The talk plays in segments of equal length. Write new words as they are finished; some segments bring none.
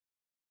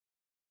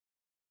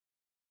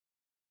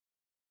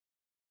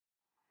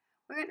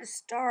We're going to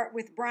start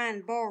with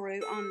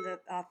Boru on the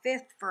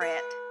 5th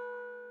fret,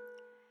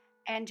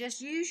 and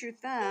just use your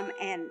thumb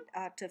and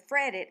to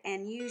fret it,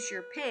 and use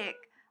your pick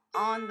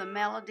on the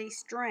melody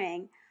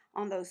string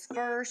on those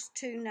first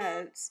two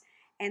notes.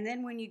 And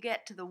then when you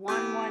get to the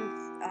 1,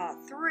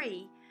 1,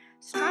 3,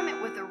 strum it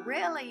with a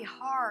really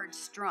hard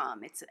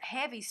strum. It's a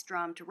heavy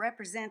strum to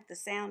represent the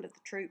sound of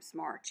the troops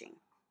marching.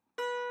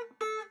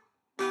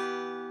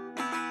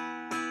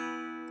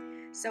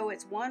 So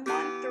it's 1,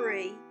 1,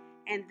 3,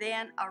 and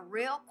then a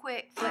real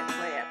quick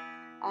flip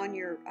on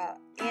your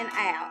in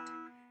out.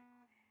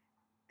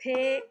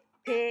 Pick,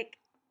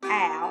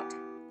 out,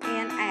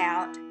 in,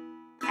 out,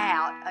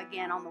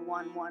 again on the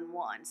 1, 1,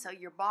 1. So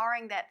you're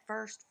barring that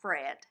first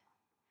fret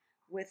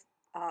with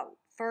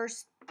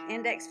first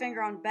index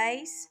finger on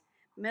bass,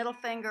 middle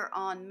finger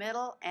on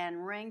middle,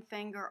 and ring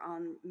finger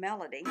on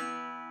melody.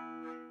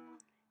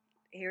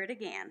 Hear it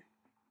again.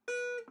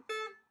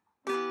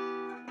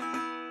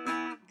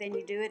 Then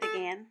you do it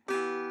again.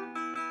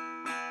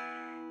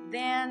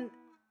 Then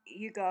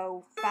you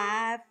go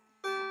 5,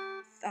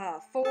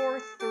 4,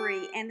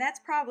 3, and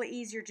that's probably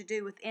easier to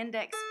do with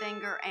index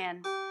finger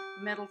and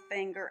middle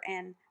finger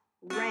and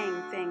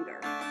ring finger.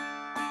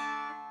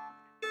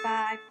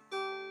 5,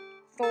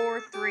 4,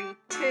 3,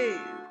 2.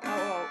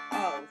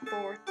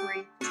 4,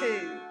 3,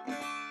 2.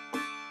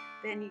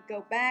 Then you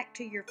go back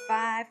to your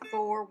 5,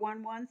 4,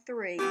 1, 1,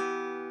 3,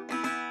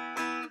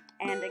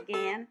 and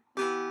again.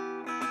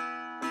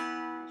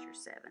 There's your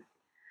 7.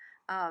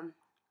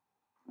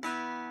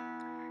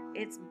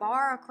 It's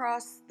bar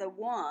across the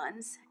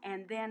ones,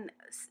 and then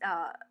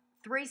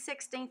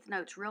 3/16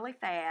 notes really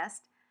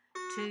fast.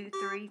 2,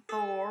 3,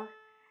 4,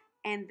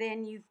 and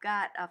then you've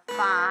got a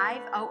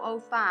 5,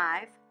 0,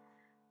 5,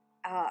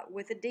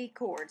 with a D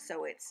chord.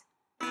 So it's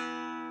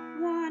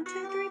 1,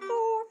 2, 3,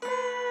 4,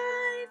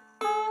 5,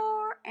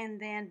 4, and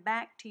then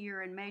back to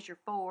your in measure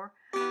 4,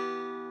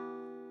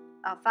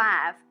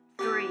 5,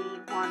 3,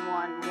 1,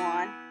 1,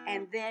 1,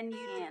 and then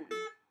you end.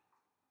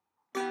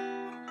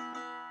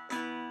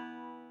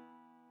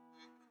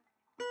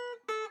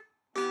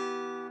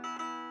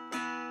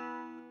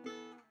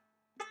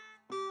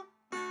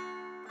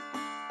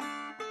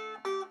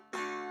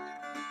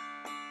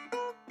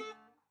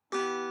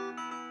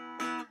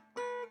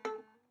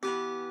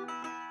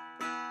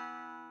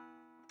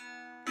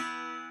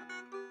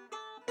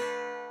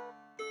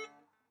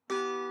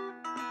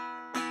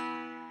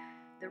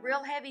 The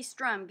real heavy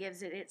strum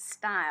gives it its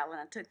style,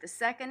 and I took the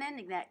second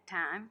ending that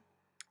time,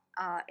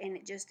 and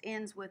it just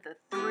ends with a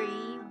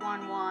 3,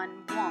 1,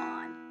 1,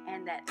 1,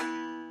 and that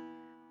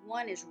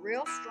 1 is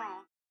real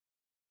strong.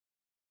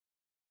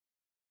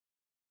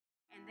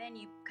 And then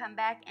you come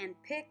back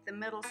and pick the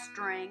middle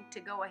string to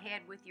go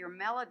ahead with your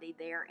melody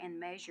there in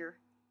measure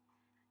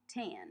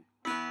 10.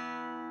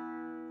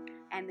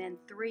 And then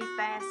 3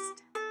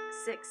 fast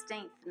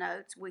 16th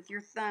notes with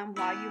your thumb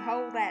while you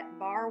hold that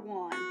bar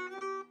 1.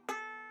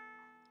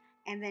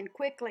 And then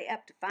quickly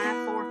up to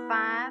 5, 4,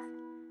 5.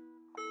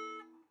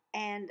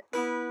 And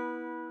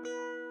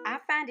I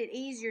find it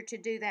easier to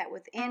do that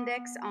with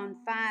index on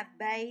 5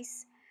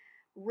 bass,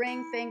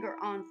 ring finger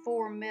on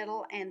 4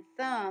 middle, and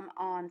thumb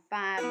on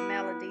 5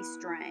 melody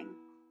string,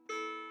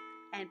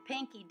 and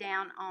pinky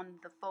down on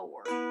the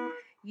 4.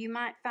 You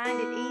might find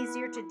it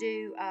easier to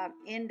do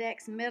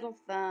index middle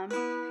thumb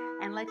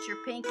and let your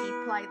pinky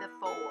play the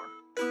 4.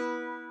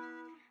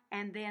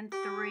 And then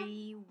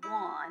 3,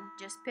 1.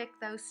 Just pick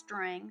those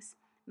strings.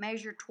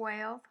 Measure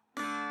 12.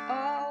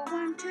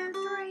 1, 2,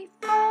 3,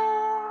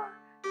 4.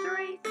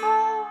 3,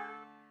 4.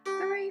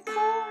 3,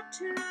 4,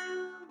 2,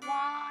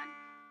 1.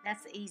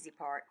 That's the easy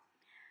part.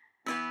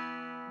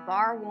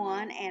 Bar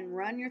 1 and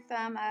run your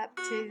thumb up.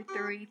 2,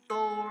 3,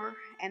 4,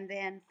 and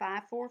then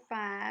 5, 4,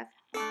 5.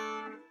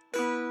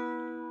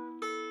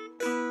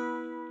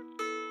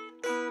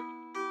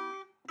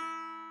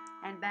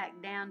 And back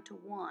down to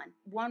 1.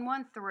 1,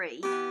 1,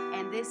 3,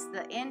 and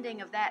the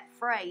ending of that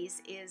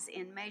phrase is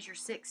in measure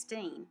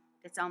 16.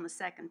 It's on the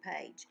second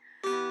page.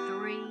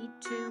 3,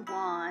 2,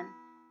 1,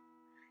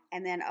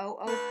 and then 0,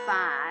 0,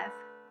 5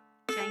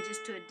 changes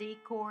to a D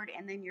chord,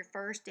 and then your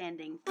first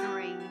ending 3,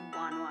 1,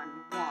 1,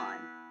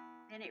 1.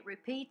 Then it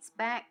repeats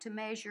back to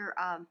measure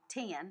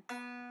 10.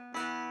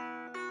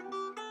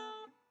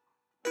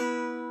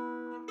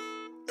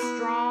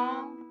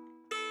 Strong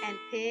and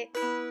pick.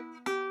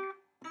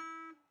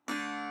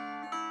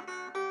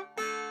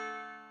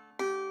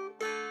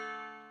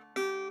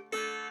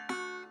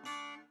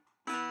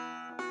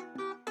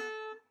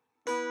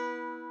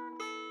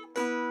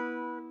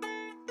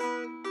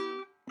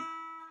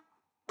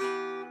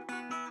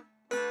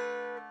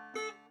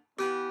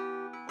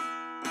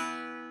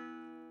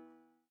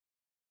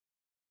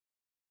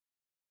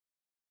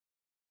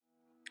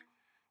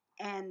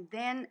 And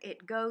then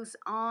it goes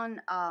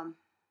on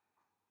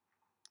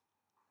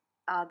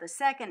the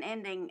second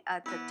ending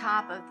at the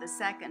top of the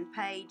second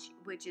page,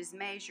 which is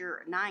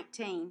measure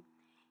 19.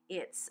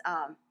 It's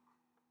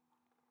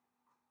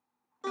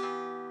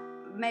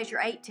measure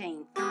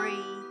 18, 3,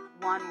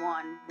 1,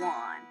 1,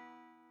 1.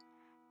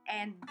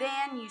 And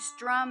then you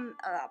strum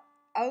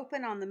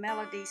open on the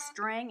melody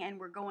string, and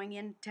we're going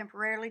in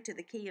temporarily to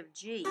the key of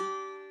G.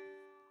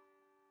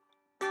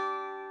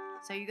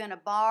 So you're going to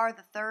bar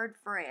the 3rd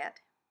fret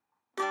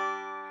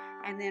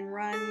and then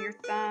run your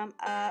thumb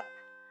up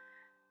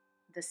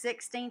the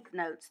 16th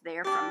notes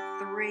there from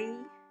 3,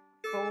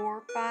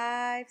 4,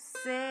 5,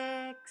 6.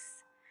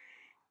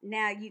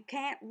 Now you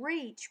can't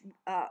reach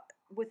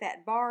with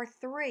that bar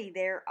 3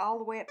 there all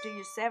the way up to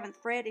your 7th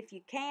fret. If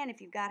you can,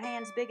 if you've got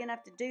hands big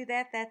enough to do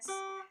that, that's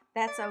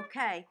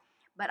okay.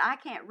 But I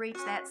can't reach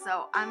that,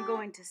 so I'm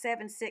going to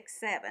 7, 6,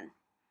 7.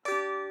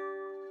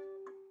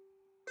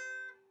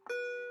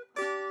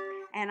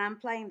 And I'm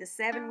playing the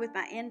 7 with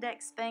my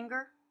index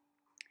finger.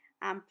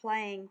 I'm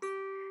playing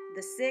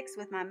the 6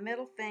 with my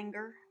middle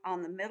finger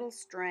on the middle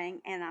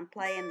string, and I'm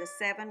playing the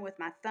 7 with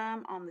my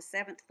thumb on the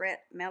 7th fret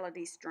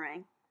melody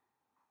string.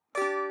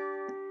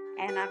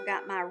 And I've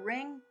got my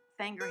ring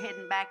finger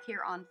hidden back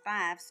here on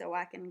 5, so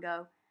I can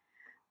go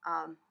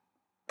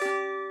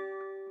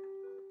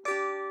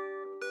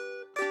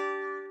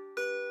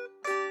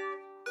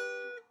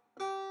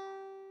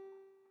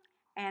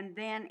and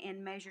then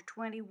in measure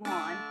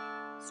 21,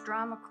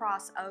 strum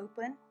across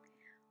open,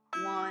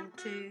 1,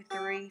 2,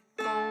 3,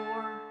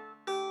 4.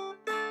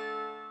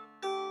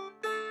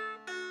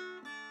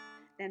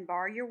 Then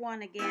bar your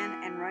 1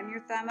 again and run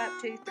your thumb up,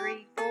 2,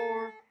 3,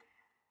 4,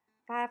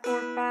 5,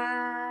 4,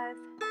 5.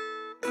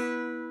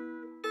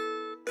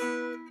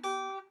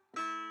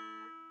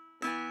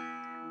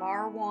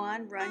 Bar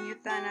 1, run your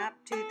thumb up,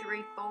 2,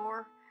 3,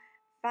 4,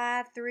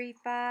 5, 3,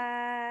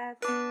 5,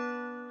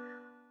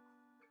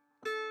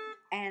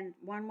 and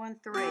 1, 1,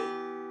 3.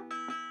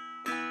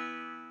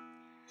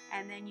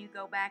 And then you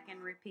go back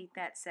and repeat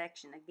that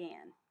section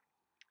again.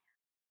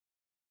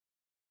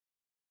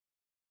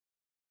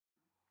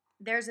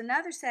 There's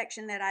another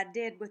section that I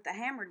did with the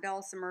hammer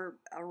dulcimer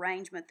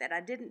arrangement that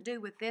I didn't do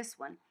with this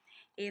one.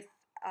 If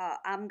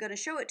I'm going to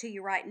show it to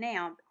you right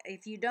now.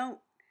 If you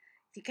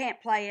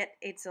can't play it,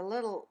 it's a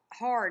little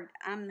hard.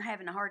 I'm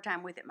having a hard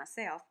time with it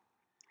myself.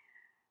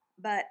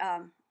 But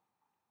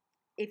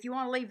if you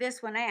want to leave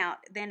this one out,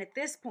 then at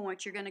this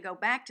point you're going to go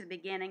back to the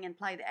beginning and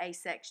play the A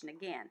section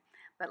again.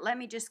 But let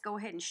me just go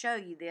ahead and show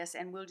you this,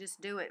 and we'll just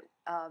do it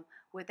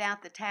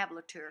without the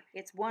tablature.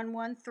 It's 1,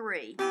 1,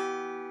 3.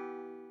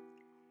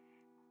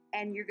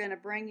 And you're going to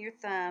bring your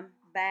thumb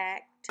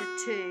back to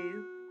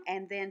 2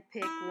 and then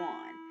pick 1.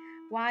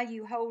 While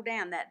you hold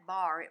down that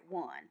bar at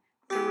 1.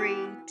 3,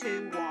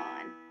 2,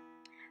 1.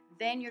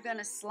 Then you're going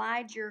to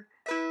slide your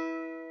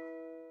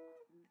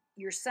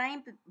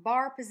same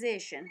bar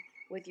position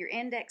with your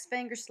index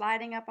finger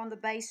sliding up on the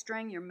bass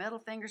string, your middle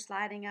finger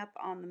sliding up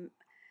on the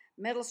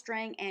middle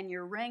string, and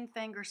your ring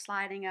finger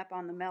sliding up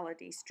on the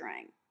melody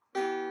string.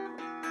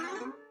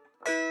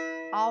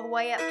 All the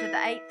way up to the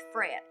 8th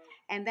fret.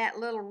 And that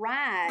little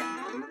ride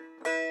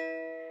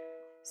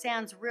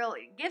sounds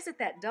it gives it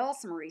that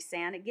dulcimer-y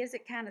sound. It gives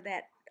it kind of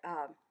that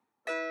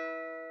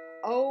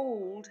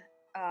old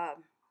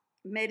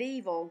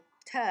medieval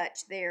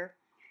touch there,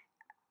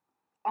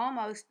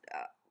 almost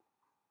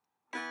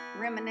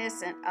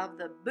reminiscent of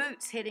the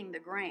boots hitting the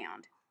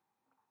ground.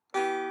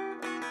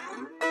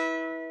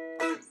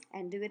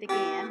 And do it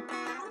again.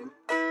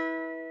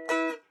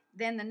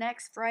 Then the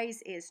next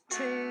phrase is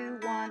 2,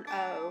 1,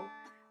 0,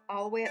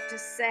 all the way up to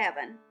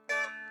 7.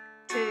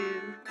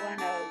 2, 1,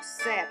 0,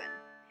 7.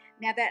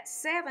 Now that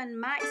 7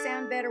 might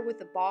sound better with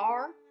the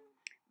bar,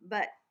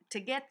 but to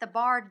get the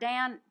bar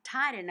down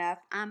tight enough,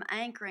 I'm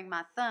anchoring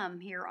my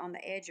thumb here on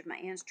the edge of my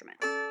instrument.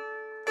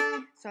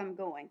 So I'm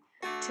going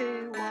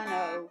 2, 1,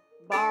 0,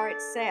 bar at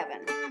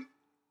 7.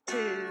 2,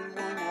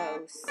 1,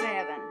 0,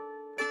 7.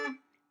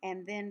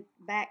 And then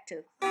back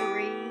to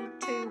 3,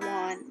 2,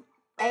 1,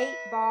 8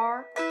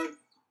 bar.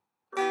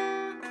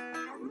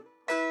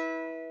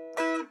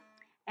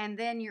 And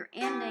then your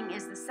ending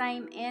is the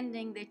same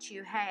ending that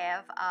you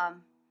have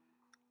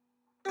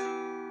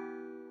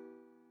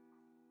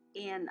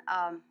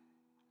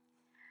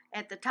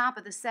at the top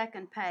of the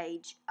 2nd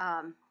page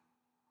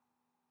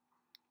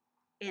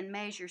in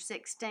measure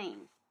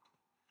 16.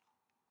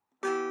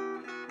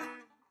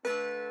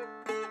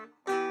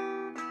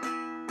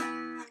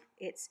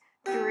 It's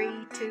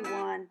 3, 2,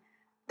 1,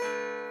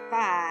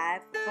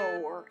 5,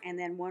 4, and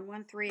then 1,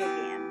 1, 3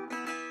 again.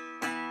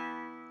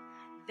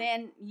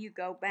 Then you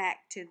go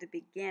back to the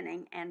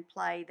beginning and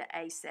play the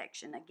A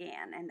section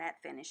again, and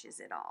that finishes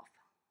it off.